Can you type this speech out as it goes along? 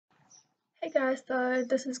Hey guys, so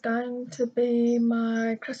this is going to be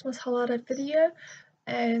my Christmas holiday video,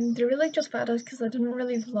 and they're really just photos because I didn't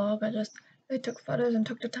really vlog. I took photos and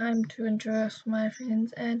took the time to enjoy with my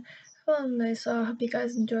friends and film this. So I hope you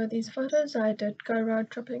guys enjoy these photos. I did go road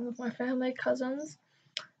tripping with my family, cousins.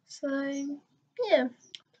 So yeah,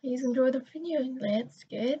 please enjoy the video. Let's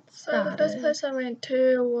get started. So the first place I went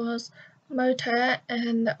to was Mota,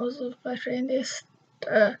 and that was with my friend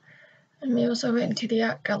Esther. And we also went to the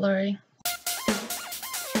art gallery.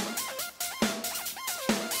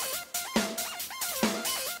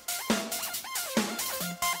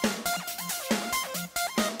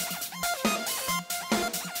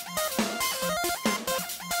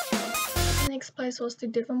 Next place was to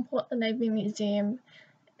Devonport, the Navy Museum,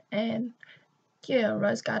 and yeah,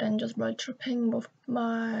 Rose Garden, just road tripping with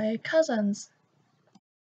my cousins.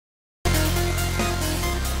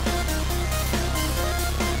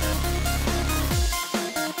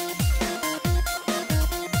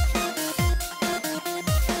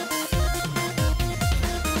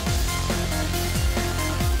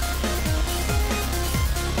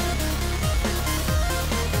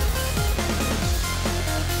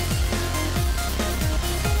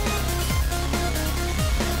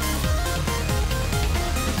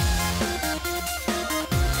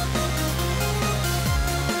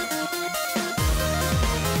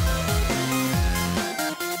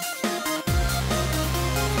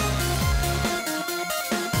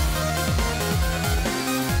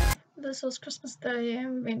 This was Christmas Day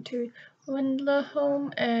and went to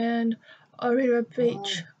Windlerholm and Orira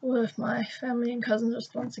Beach with my family and cousins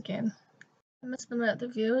just once again. I must admit, the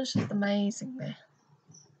view is just amazing there.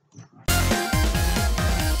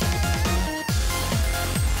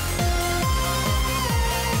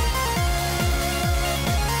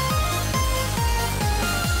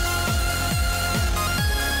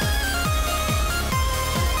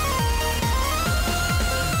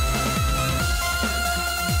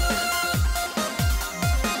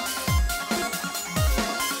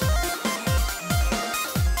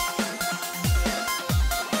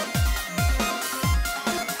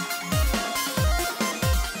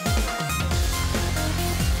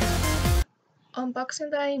 On Boxing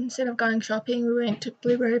Day, instead of going shopping, we went to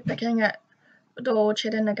blueberry picking at the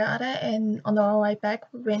orchard in Nagata, and on the way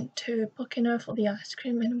back we went to Pokeno for the ice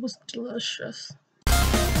cream, and it was delicious.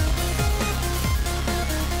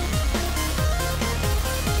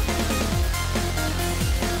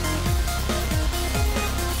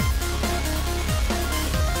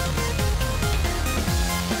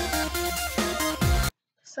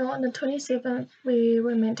 So on the 27th, we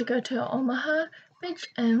were meant to go to Omaha Beach,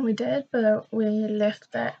 and we did, but we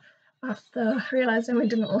left that after realizing we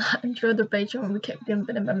didn't enjoy the beach and we kept getting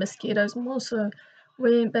bitten by mosquitoes more. So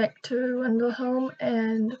we went back to Windlerholm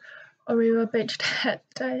and Orira Beach that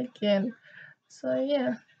day again. So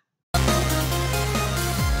yeah.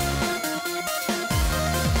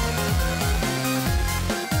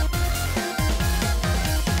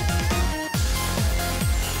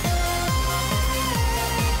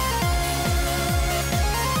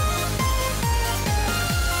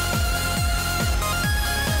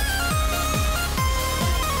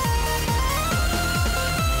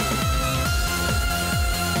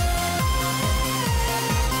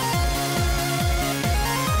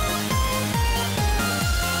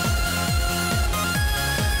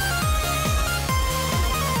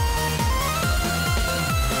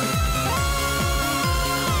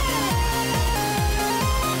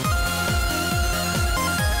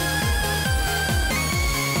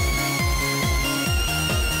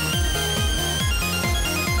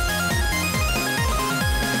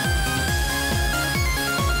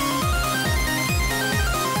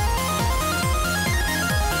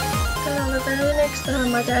 The next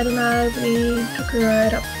time, my dad and I, we took a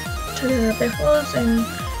ride up to Bethels and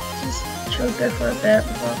just chilled there for a bit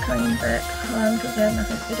before coming back home because we had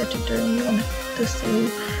nothing better to do and we wanted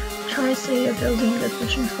to try see if there was any good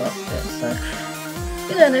fishing spots there. So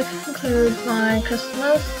yeah, that concludes my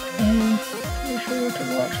Christmas, and be sure to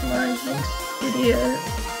watch my next video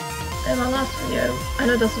and my last video. I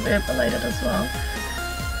know this will be related as well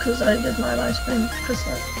because I did my live stream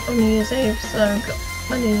Christmas on New Year's Eve, so I've got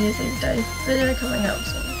my New Year's Eve Day video coming up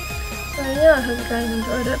soon. So yeah, I hope you guys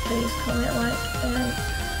enjoyed it. Please comment, like, and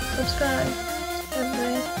subscribe. Have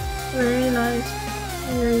a very nice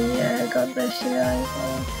New Year. God bless you guys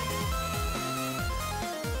all.